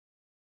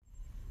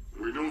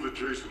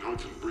Jason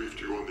Hudson briefed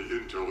you on the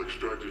intel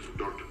extracted from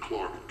Dr.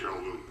 Clark at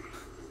Kowloon.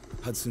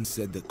 Hudson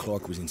said that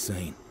Clark was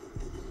insane.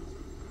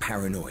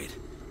 Paranoid.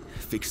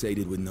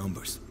 Fixated with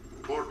numbers.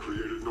 Clark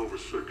created Nova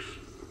 6.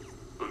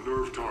 A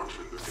nerve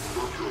toxin that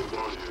can rupture a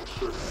body in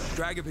seconds.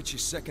 Dragovich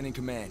is second in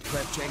command.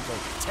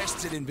 Kravchenko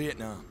tested in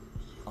Vietnam.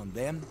 On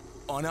them?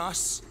 On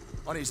us?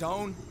 On his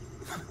own?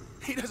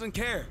 He doesn't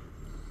care.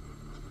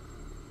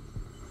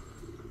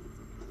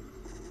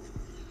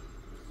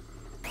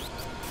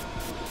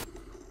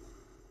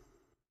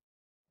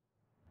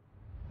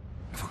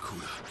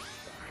 Vorkuta.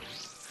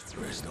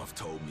 Reznov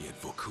told me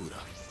at Vorkuta.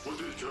 What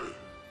did he tell you?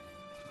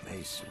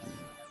 Mason,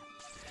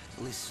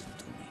 listen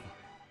to me.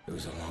 It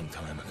was a long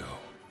time ago.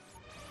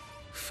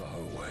 Far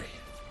away.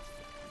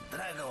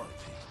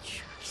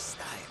 Dragovich,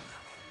 Steiner,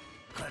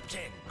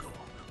 Kravchenko,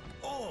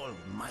 all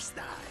must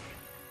die.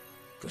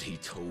 But he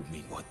told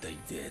me what they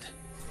did.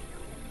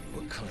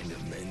 What kind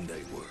of men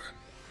they were.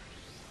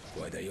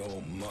 Why they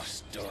all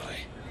must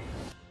die.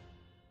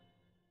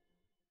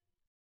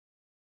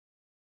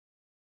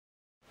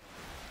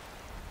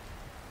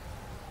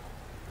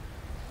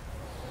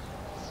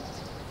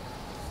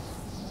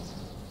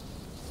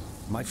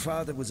 My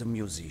father was a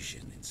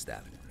musician in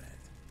Stalingrad.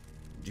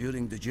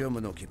 During the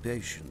German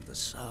occupation, the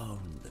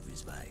sound of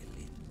his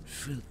violin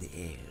filled the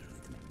air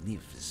with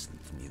magnificent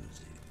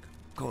music.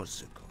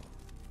 Korsakov,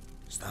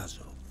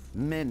 Stasov,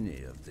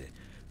 many of the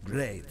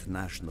great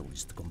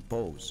nationalist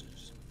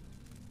composers.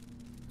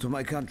 To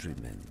my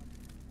countrymen,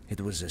 it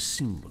was a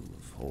symbol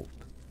of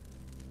hope.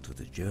 To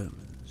the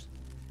Germans,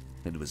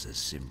 it was a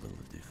symbol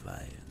of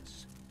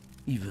defiance.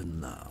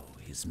 Even now,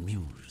 his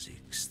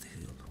music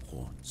still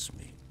haunts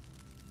me.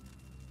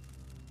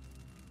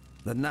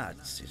 The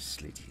Nazis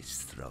slit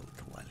his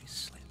throat while he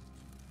slept.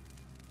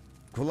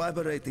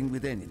 Collaborating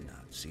with any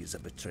Nazi is a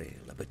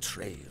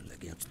betrayal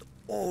against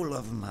all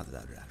of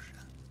Mother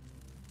Russia.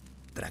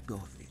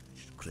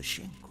 Dragovich,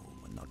 Kravchenko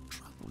were not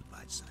troubled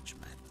by such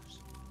matters.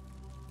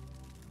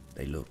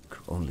 They look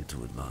only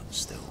to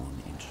advance their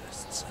own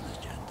interests and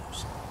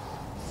agendas.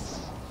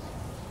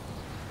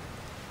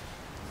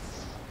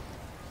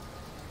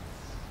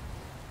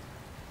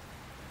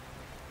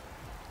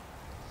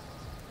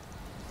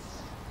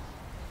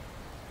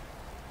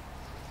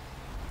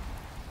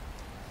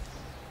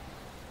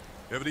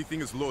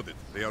 Everything is loaded.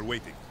 They are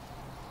waiting.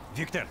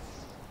 Victor,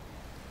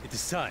 it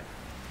is time.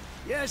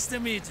 Yes,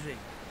 Dmitri.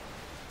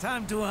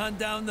 Time to hunt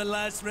down the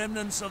last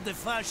remnants of the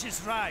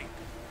fascist Reich.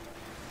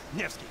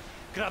 Nevsky,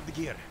 grab the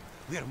gear.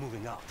 We are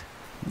moving out.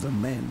 The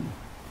men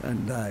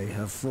and I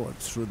have fought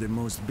through the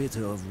most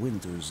bitter of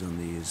winters on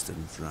the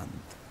Eastern Front.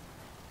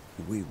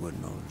 We were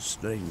no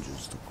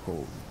strangers to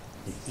cold,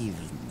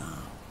 even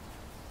now.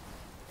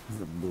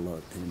 The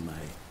blood in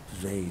my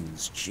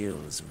veins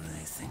chills when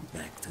I think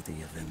back to the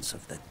events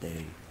of that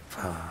day.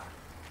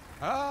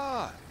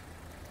 Ah!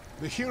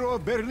 The hero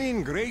of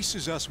Berlin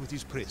graces us with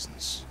his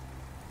presence.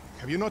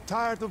 Have you not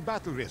tired of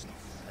battle, Reznov?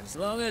 As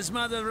long as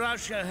Mother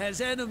Russia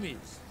has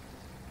enemies,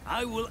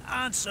 I will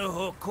answer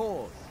her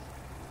call.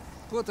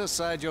 Put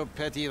aside your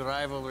petty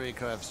rivalry,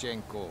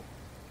 Kravchenko.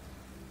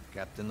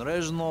 Captain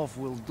Reznov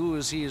will do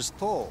as he is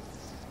told.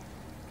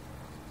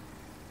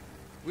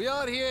 We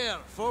are here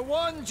for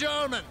one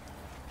German,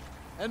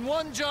 and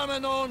one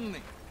German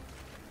only,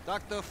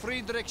 Dr.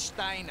 Friedrich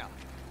Steiner.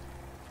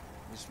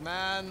 This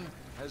man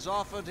has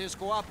offered his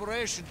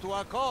cooperation to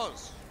our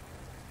cause.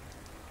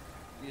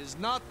 He is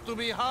not to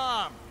be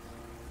harmed.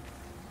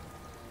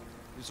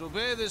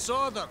 Disobey this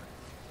order,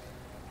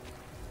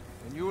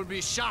 and you will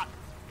be shot.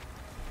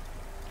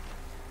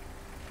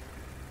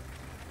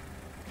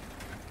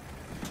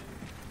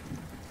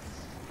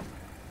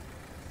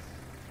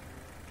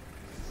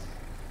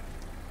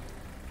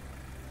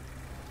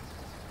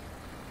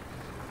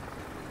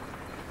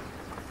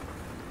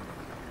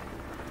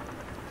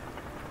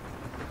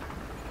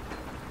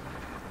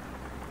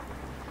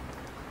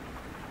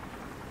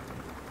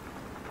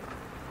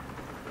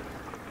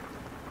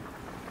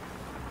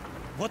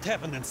 What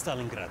happened in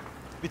Stalingrad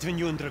between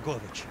you and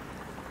Dragovich?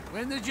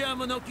 When the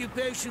German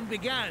occupation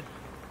began,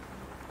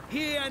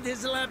 he and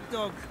his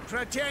lapdog,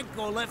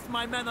 Kravchenko, left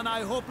my men and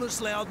I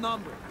hopelessly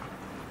outnumbered.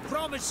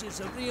 Promises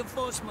of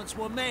reinforcements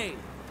were made,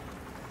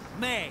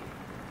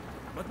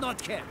 but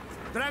not kept.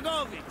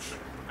 Dragovich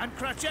and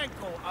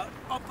Kravchenko are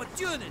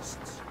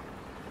opportunists,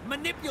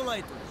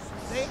 manipulators.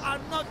 They are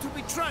not to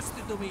be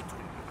trusted, Dmitri.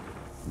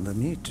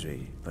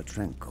 Dmitri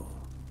Petrenko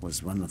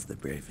was one of the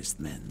bravest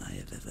men I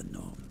have ever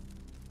known.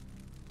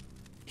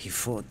 He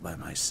fought by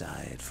my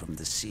side from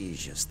the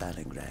siege of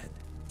Stalingrad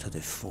to the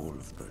fall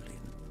of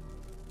Berlin.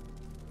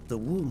 The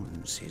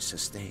wounds he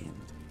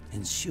sustained,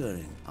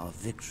 ensuring our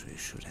victory,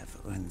 should have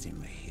earned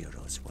him a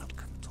hero's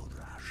welcome to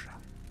Russia.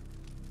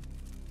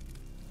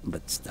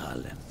 But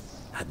Stalin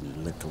had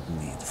little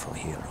need for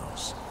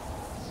heroes.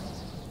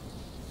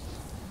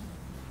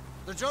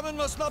 The German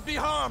must not be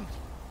harmed.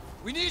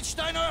 We need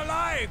Steiner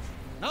alive.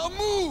 Now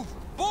move,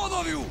 both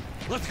of you.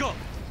 Let's go!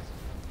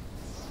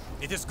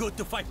 It is good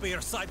to fight by your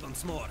side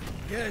once more.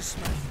 Yes,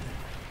 my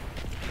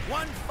friend.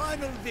 One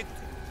final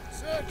victory.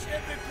 Search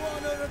every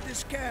corner of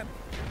this camp.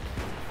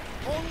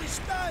 Only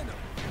Steiner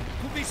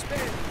could be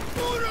spared.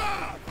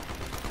 Hoorah!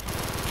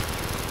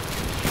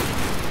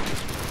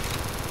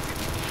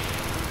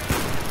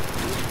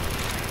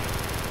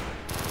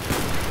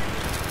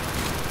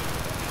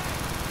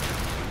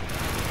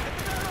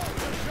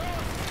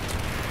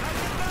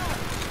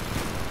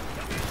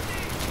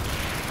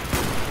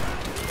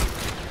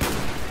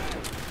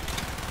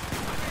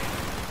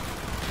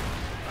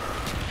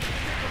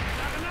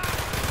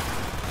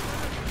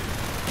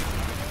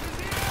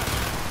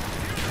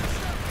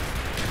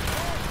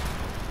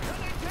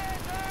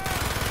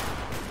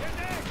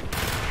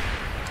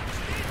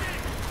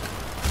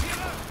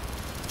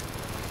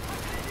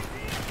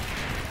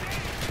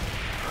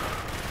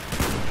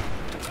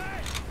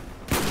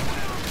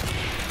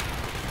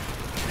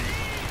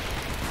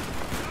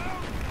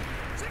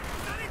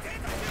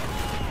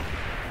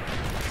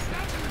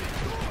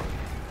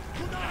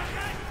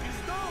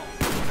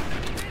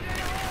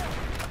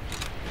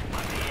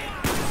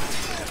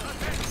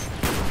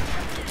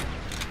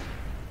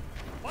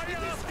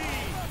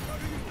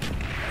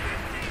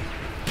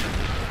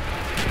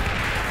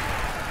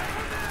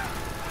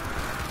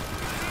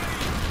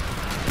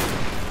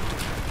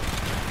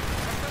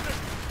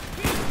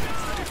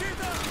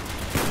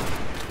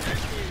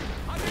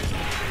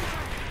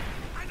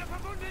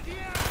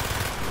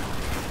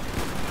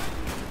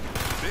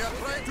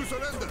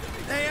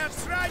 They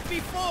have tried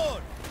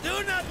before!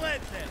 Do not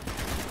let them!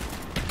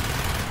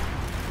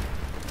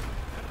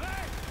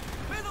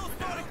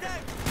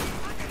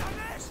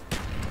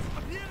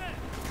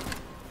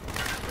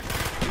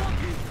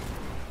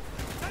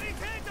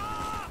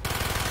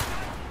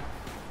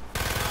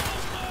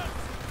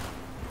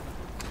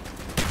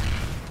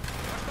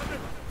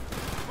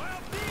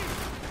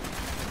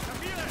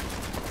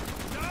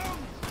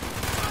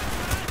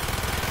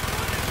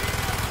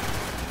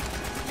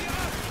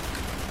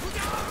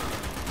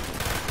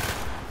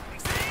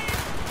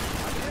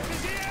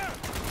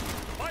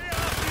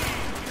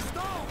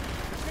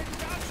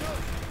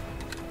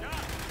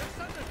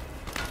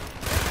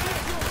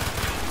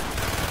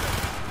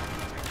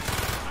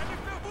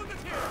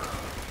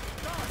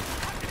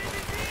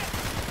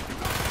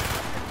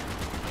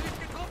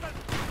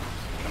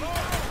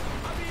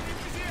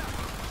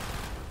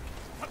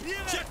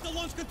 Check the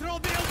launch control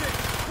building!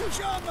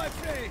 Push on, my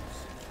friends!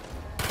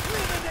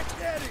 Clear the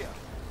next area!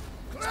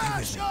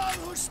 Crash all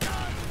who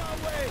stand in my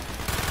way!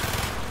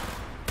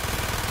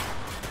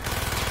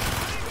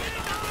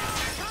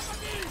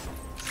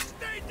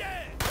 Stay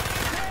dead!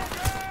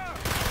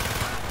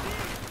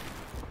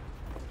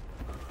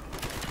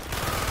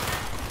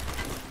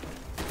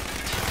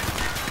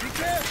 Be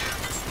careful!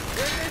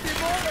 There may be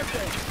more of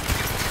them!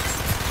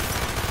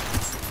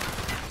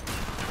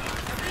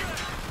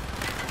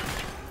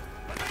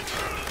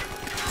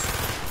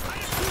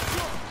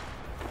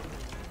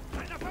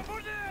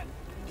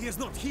 He is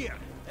not here!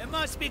 It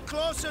must be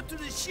closer to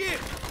the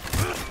ship!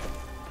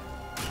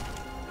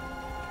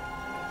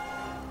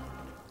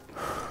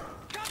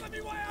 Cover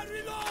me while I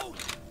reload!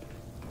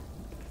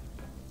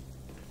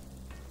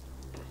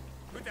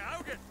 Gute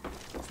Augen!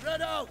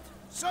 Spread out!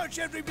 Search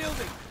every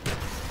building!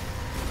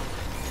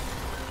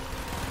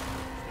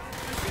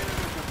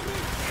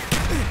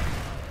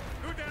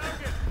 Gute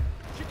Augen!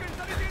 Schicken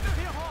Sanitäter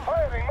hier hoch!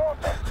 Firing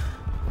mortar!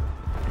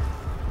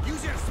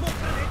 Use your smoke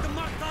grenade to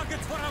mark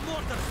targets for our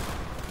mortars!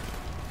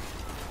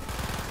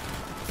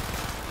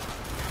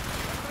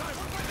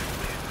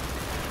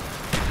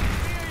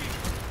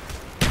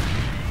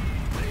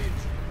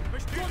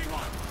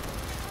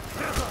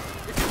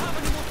 If you have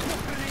any more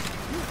smoke grenades,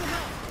 use them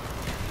now!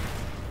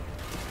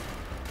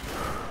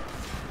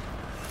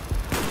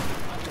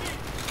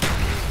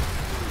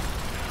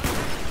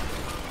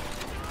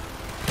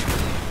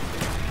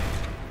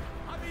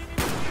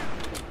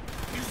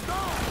 He's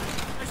down!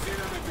 I see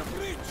them at the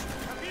bridge!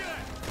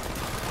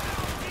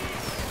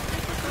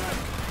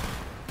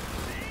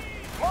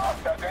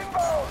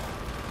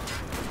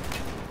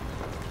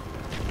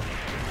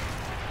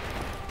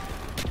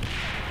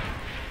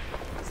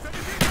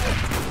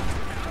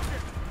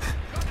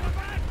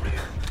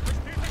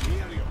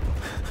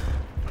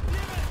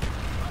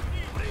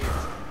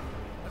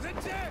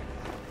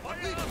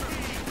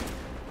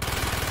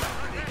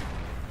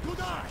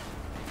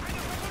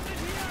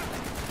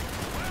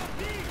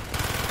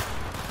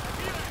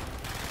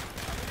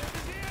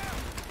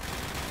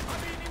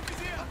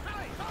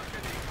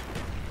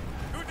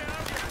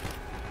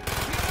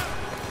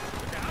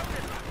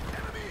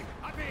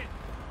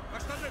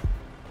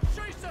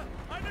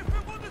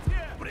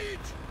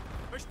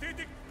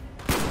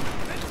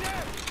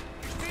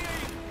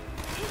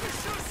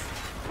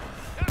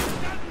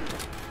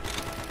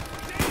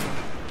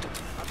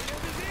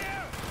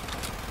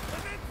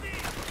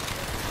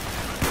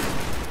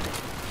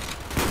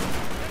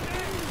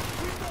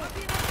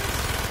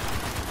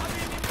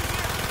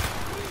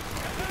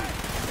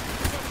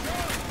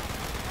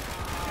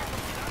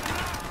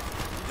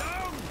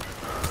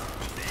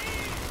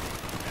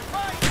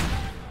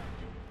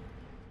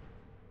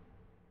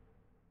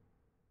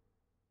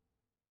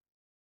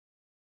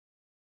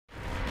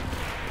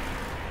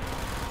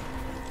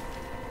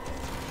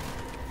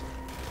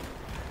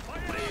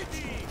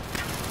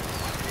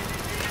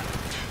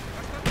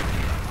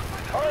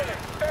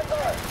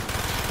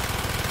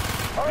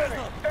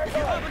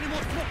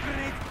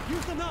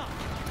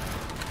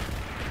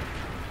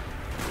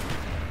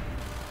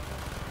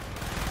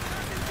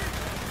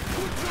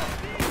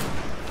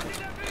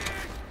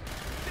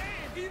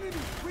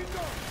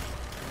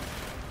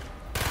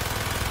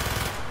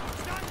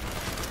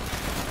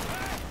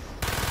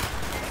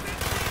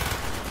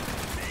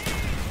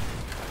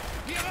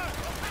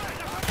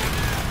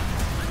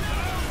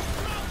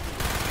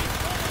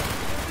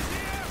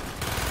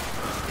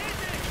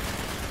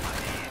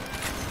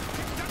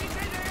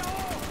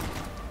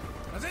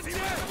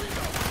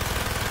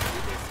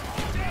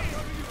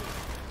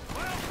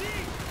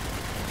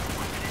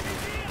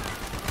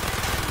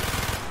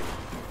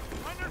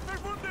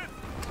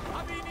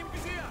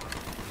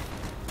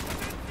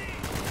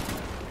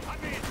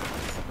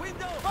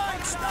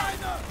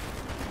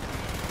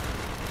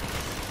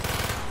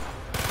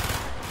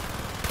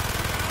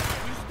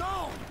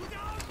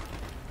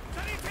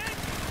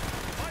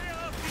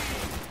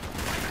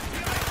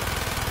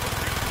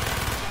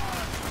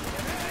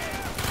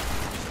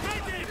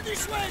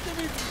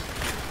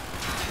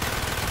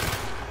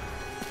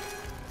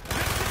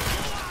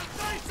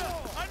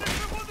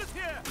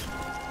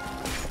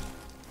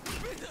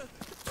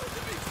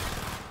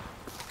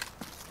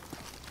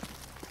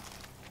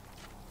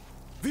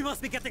 We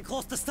must be getting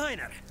close to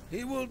Steiner.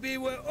 He will be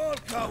where all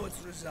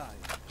cowards reside.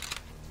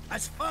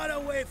 As far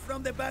away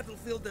from the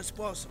battlefield as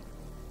possible.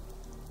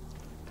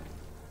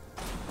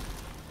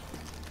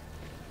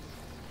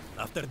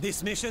 After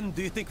this mission,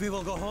 do you think we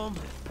will go home?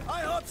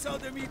 I hope so,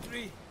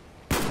 Dmitri.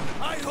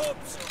 I hope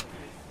so.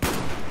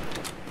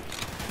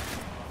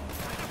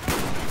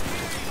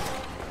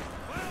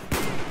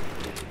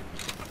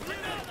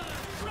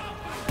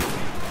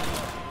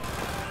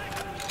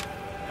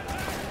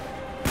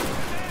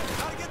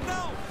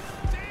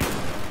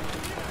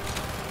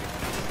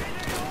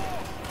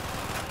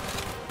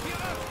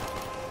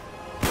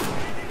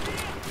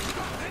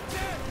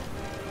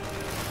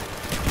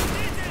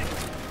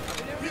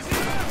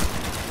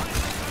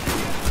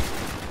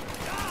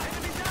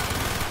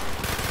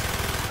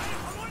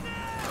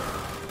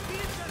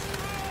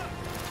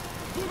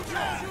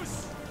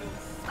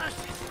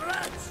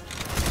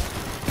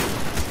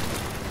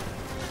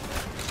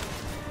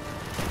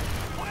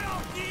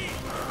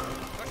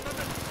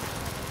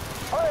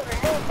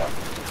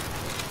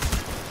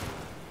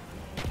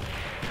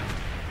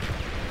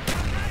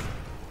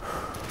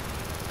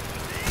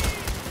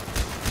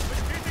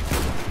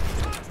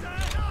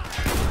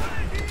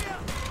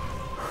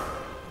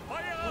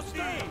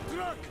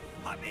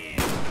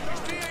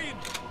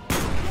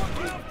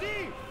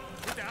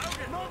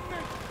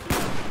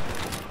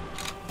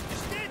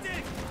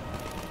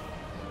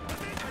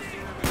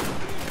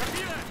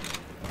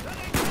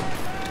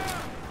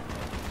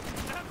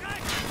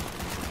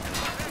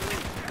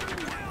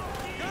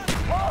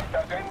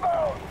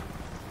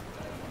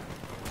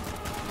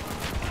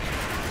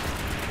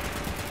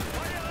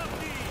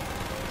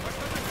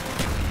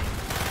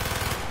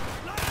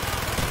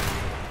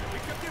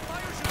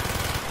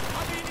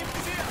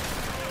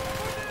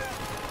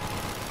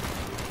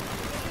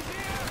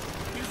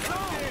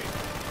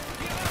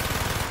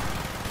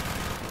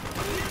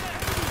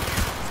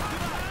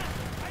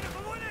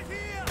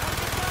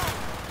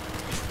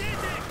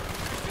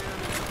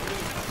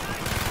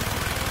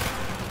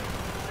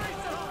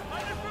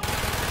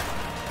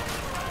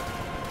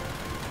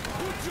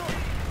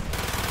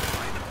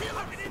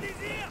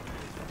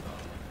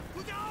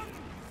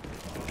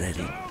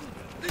 Ready?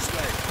 This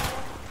way!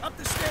 Up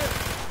the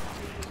stairs!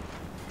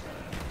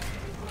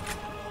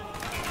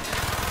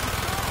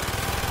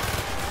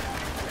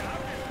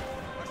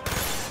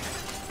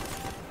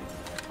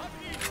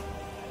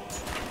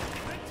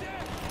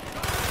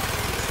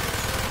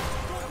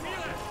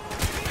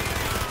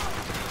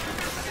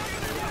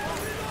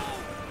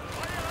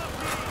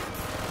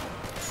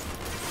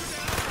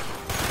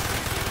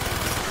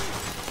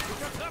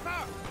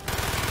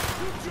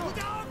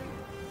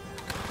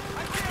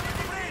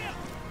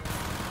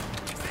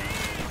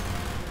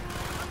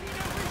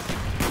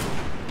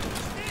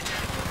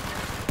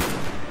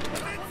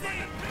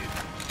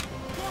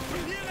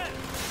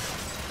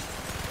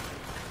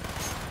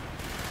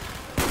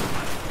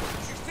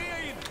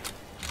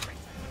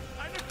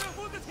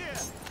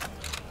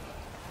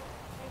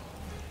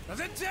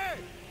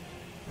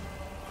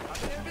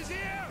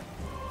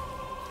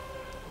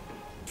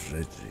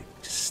 Frederick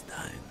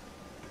Stein.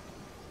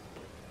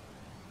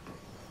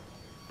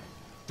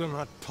 Do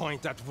not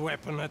point that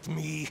weapon at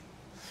me,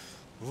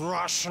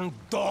 Russian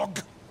dog!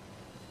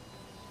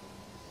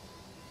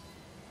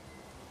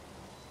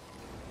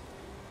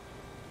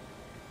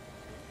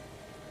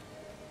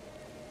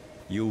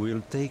 You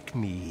will take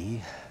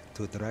me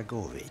to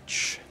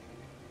Dragovich.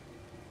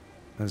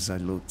 As I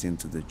looked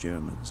into the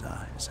German's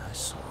eyes, I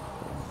saw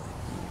all the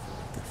evil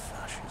of the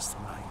fascist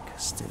Reich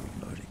still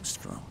burning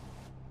strong.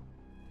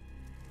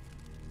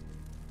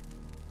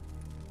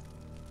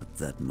 At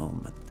that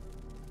moment,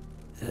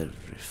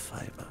 every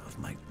fiber of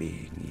my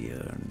being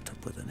yearned to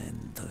put an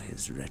end to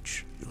his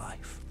wretched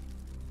life.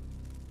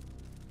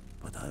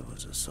 But I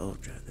was a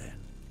soldier then.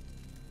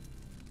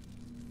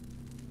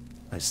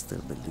 I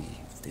still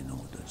believed in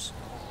orders.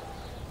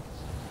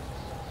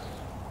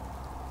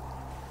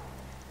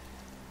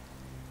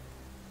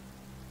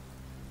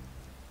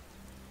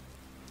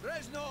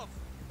 Reznov,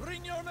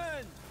 bring your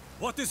men!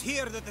 What is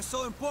here that is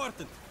so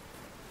important?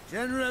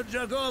 General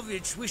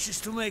Dragovich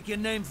wishes to make a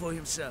name for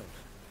himself.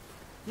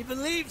 He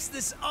believes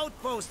this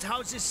outpost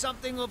houses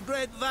something of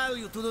great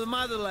value to the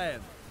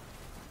motherland.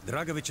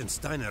 Dragovich and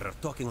Steiner are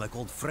talking like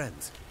old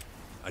friends.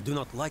 I do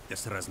not like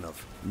this, Reznov.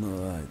 No,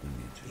 I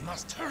don't. We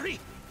must hurry!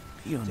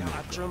 You're There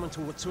not are Germans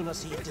who would sooner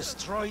see it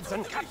destroyed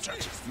than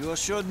captured. You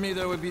assured me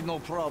there would be no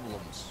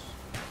problems.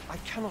 I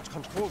cannot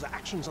control the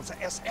actions of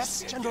the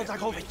SS, General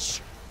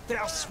Dragovich. They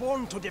are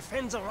sworn to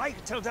defend the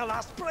Reich till their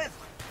last breath.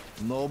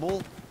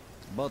 Noble,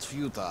 but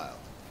futile.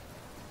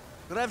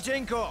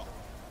 Kravchenko,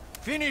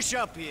 finish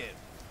up here.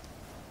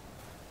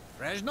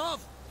 Reznov,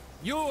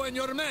 you and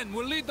your men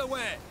will lead the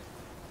way.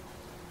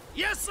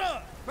 Yes,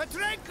 sir!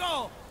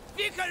 Petrenko!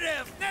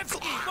 Vikarev!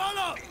 Nevsky!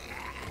 Follow!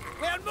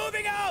 We are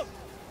moving out!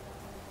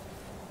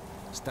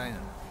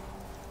 Steiner,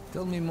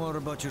 tell me more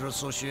about your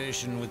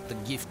association with the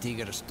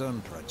Giftiger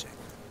Stern project.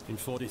 In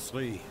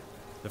 43,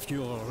 the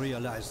Fuhrer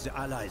realized the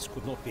Allies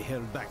could not be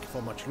held back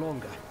for much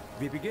longer.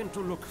 We began to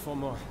look for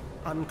more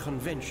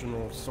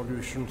unconventional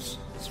solutions.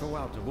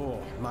 Throughout the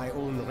war, my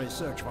own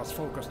research was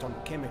focused on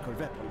chemical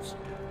weapons.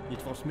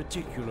 It was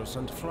meticulous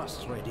and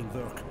frustrating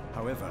work.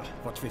 However,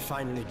 what we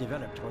finally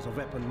developed was a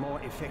weapon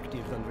more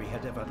effective than we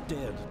had ever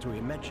dared to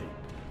imagine.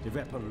 The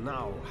weapon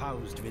now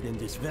housed within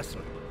this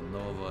vessel.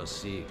 Nova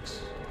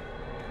 6.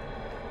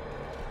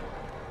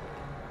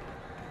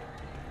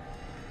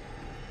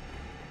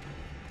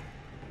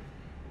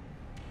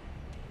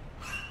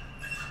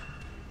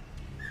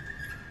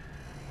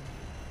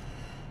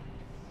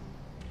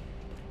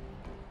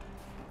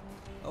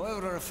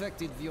 However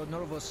effective your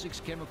Nova 6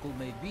 chemical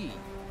may be,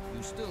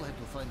 you still had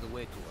to find a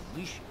way to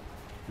unleash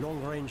it.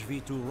 Long-range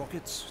V2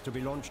 rockets to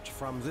be launched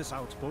from this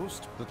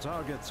outpost. The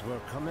targets were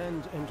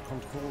command and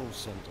control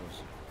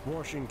centers.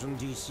 Washington,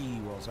 D.C.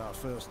 was our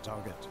first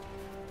target.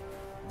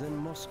 Then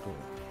Moscow.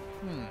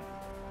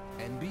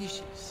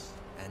 Ambitious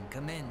and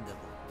commendable,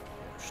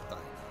 Herr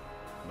Steiner.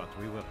 But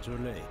we were too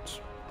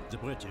late. The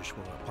British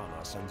were upon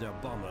us and their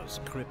bombers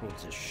crippled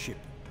the ship.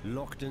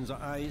 Locked in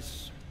the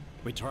ice,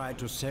 we tried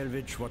to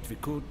salvage what we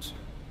could,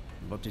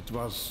 but it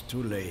was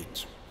too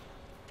late.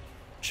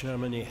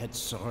 Germany had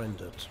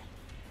surrendered,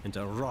 and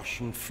a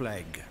Russian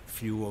flag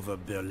flew over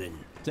Berlin.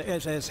 The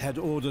SS had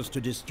orders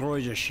to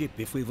destroy the ship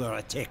if we were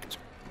attacked.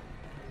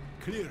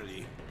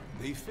 Clearly,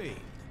 they failed.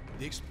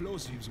 The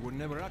explosives were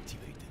never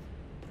activated.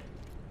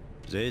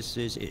 This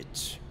is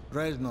it.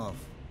 Reznov,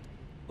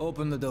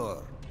 open the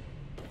door.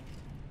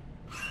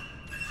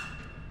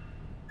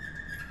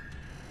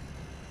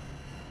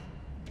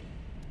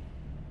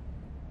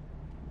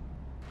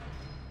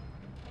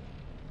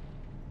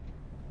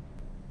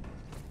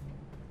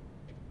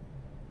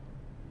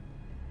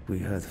 We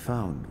had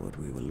found what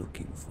we were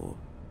looking for.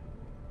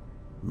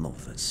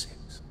 Nova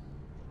 6.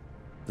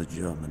 The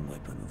German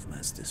weapon of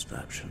mass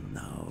destruction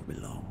now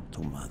belonged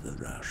to Mother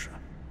Russia.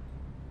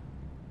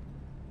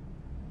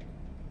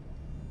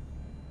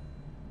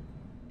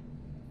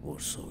 Or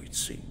so it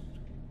seemed.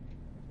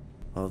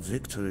 Our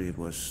victory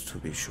was to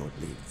be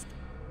short-lived.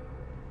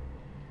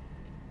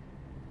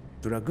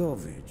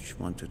 Dragovich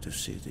wanted to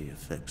see the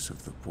effects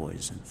of the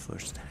poison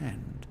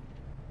firsthand.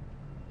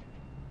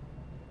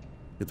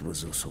 It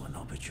was also an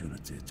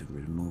opportunity to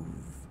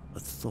remove a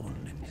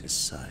thorn in his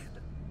side.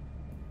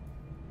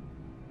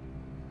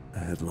 I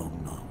had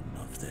long known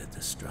of their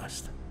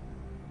distrust.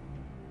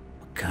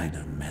 What kind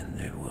of men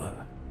they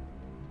were.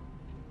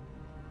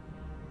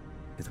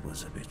 It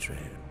was a betrayal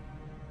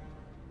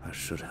I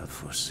should have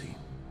foreseen.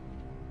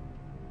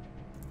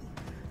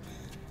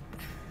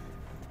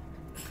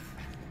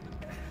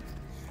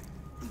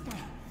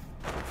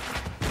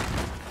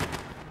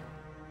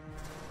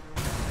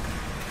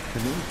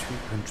 Dmitri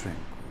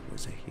Petrenko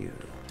was a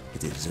hero. He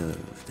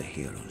deserved a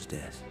hero's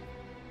death.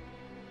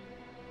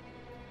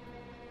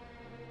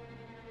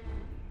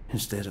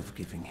 Instead of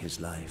giving his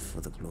life for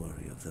the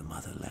glory of the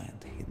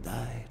motherland, he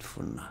died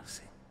for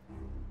nothing.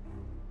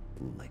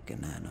 Like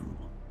an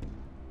animal.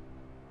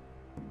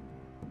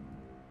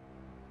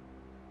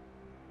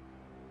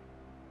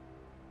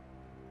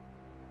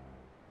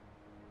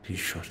 He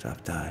shot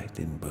up died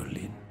in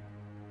Berlin.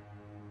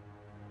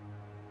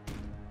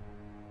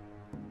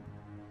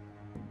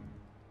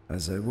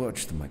 As I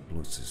watched my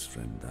closest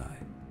friend die,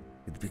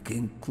 it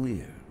became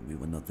clear we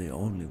were not the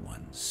only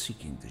ones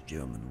seeking the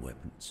German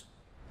weapons.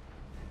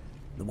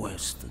 The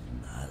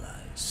Western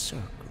allies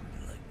circled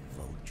like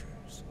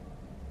vultures.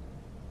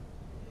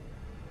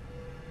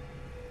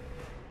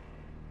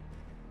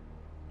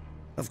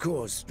 Of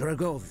course,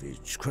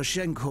 Dragovich,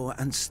 Kravchenko,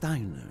 and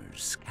Steiner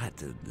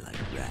scattered like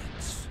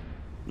rats,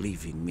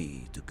 leaving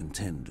me to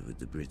contend with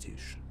the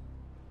British.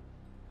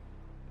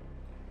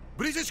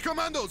 British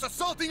commandos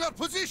assaulting our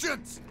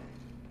positions!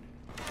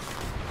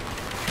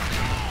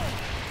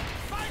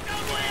 Find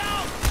our way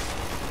out!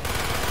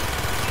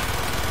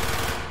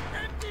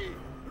 Empty!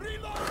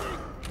 Reloading!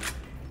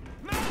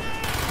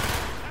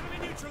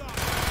 Enemy neutralized!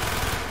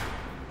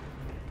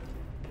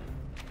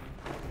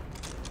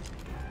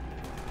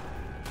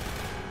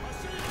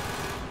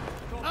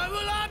 I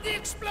will have the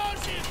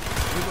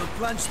explosive! We will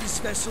plunge this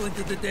vessel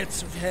into the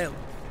depths of hell.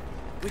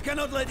 We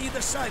cannot let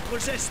either side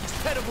possess this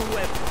terrible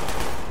weapon.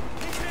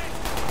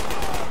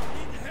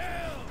 In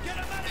hell! Get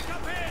a medic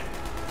up here!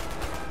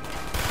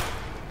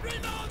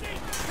 Reloading!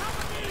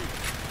 Cover me!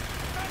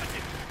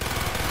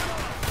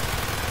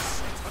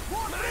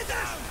 Affirmative! Man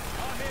down!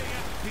 I'll hear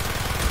you.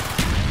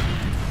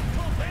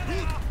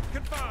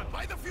 Confirmed.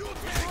 By the fuel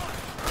tank!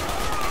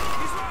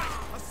 He's right!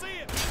 I see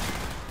him!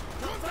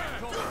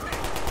 Confirmed!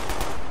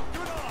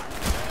 Good eye!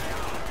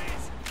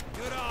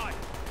 Good eye!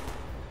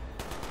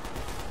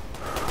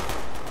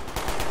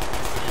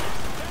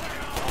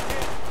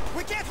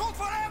 We can't hold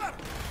forever!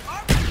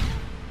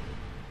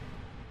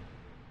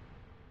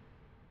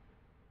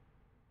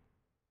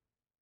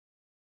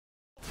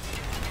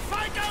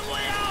 Fight our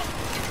way out!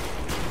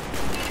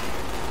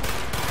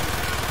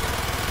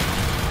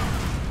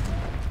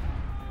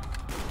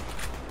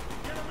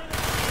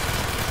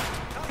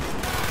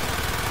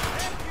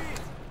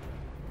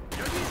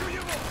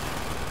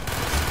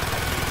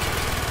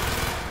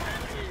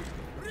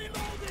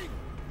 Reloading!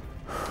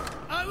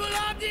 I will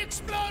have the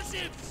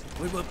explosives!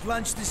 We will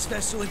plunge this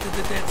vessel into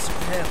the depths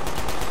of hell.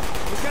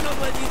 We cannot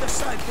let either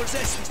side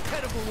possess this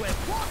terrible weapon.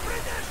 What,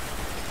 British?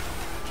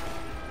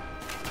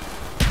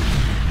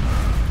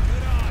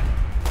 Good eye.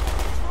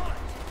 He's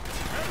right.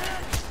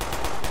 Ahead.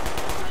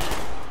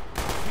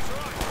 He's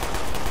right.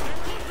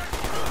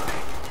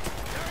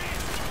 There he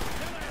is.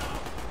 There they are.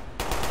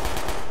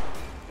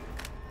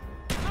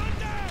 Man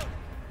down.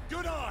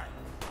 Good eye.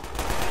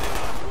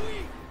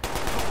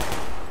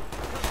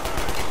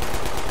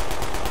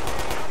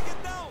 Gotta get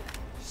down.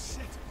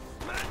 Shit.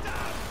 Man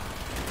down.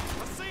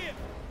 I see him.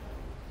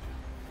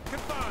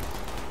 Confirmed.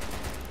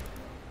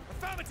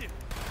 Affirmative.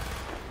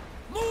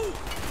 Move!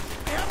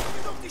 They have to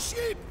get off the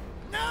ship!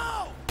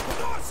 Now! The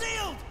door's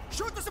sealed!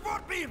 Shoot the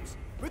support beams!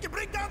 We can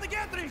bring down the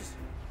gantries!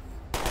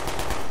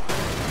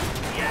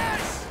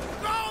 Yes!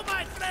 Go,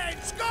 my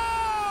friends!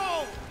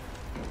 Go!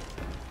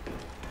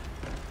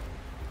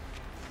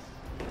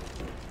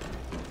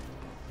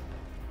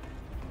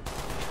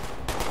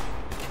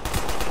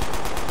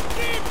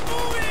 Keep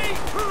moving!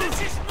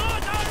 This is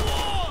not our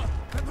war!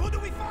 And who do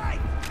we fight?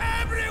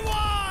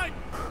 Everyone!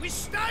 We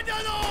stand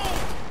alone!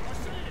 I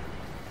see it.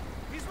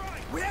 He's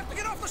right. We have to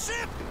get off the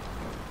ship!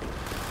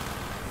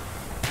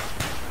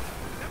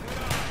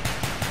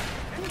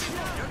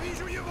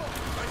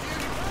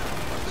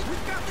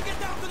 We've got to get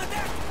down to the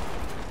deck!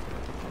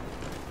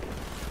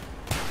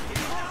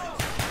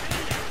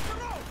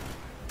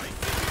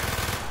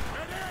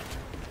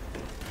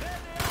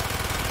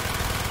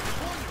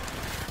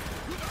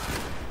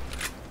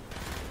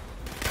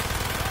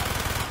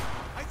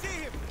 I see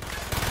him!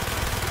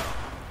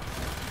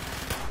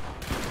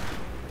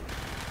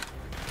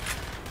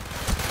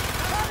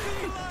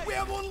 We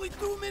have only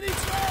 2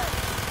 minutes left!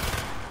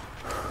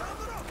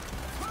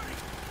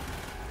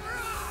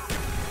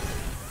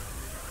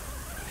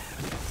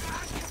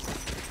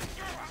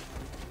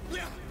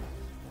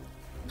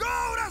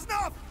 Go,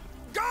 Reznov!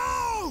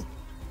 Go!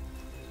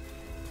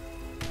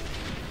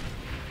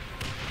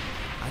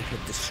 I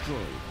had destroyed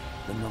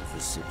the Nova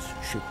 6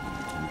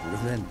 shipment and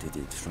prevented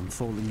it from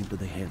falling into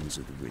the hands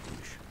of the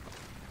British.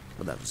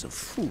 But I was a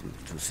fool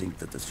to think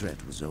that the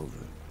threat was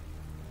over.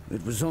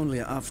 It was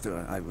only after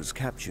I was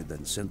captured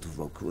and sent to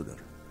Vorkuta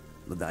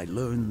that I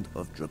learned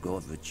of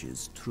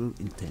Dragovich's true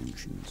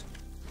intentions.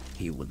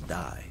 He would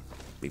die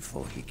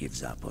before he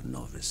gives up on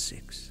Nova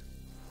 6.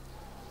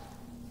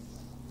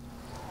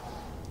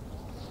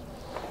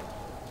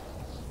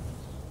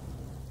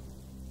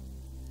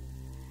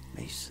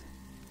 Mason,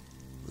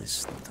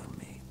 listen to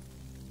me.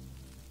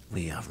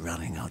 We are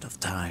running out of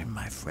time,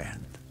 my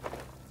friend.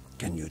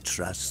 Can you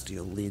trust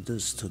your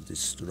leaders to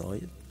destroy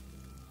it?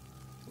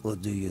 Or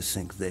do you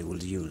think they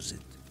will use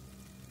it?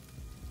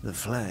 The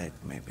flag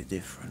may be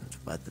different,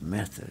 but the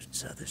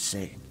methods are the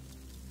same.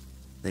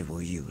 They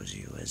will use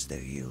you as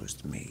they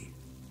used me.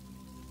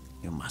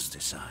 You must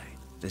decide.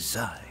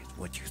 Decide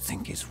what you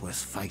think is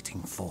worth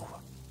fighting for.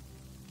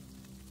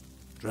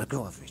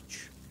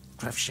 Dragovich,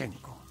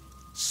 Kravchenko,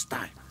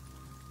 Stein.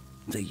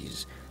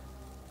 These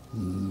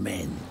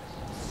men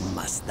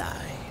must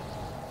die.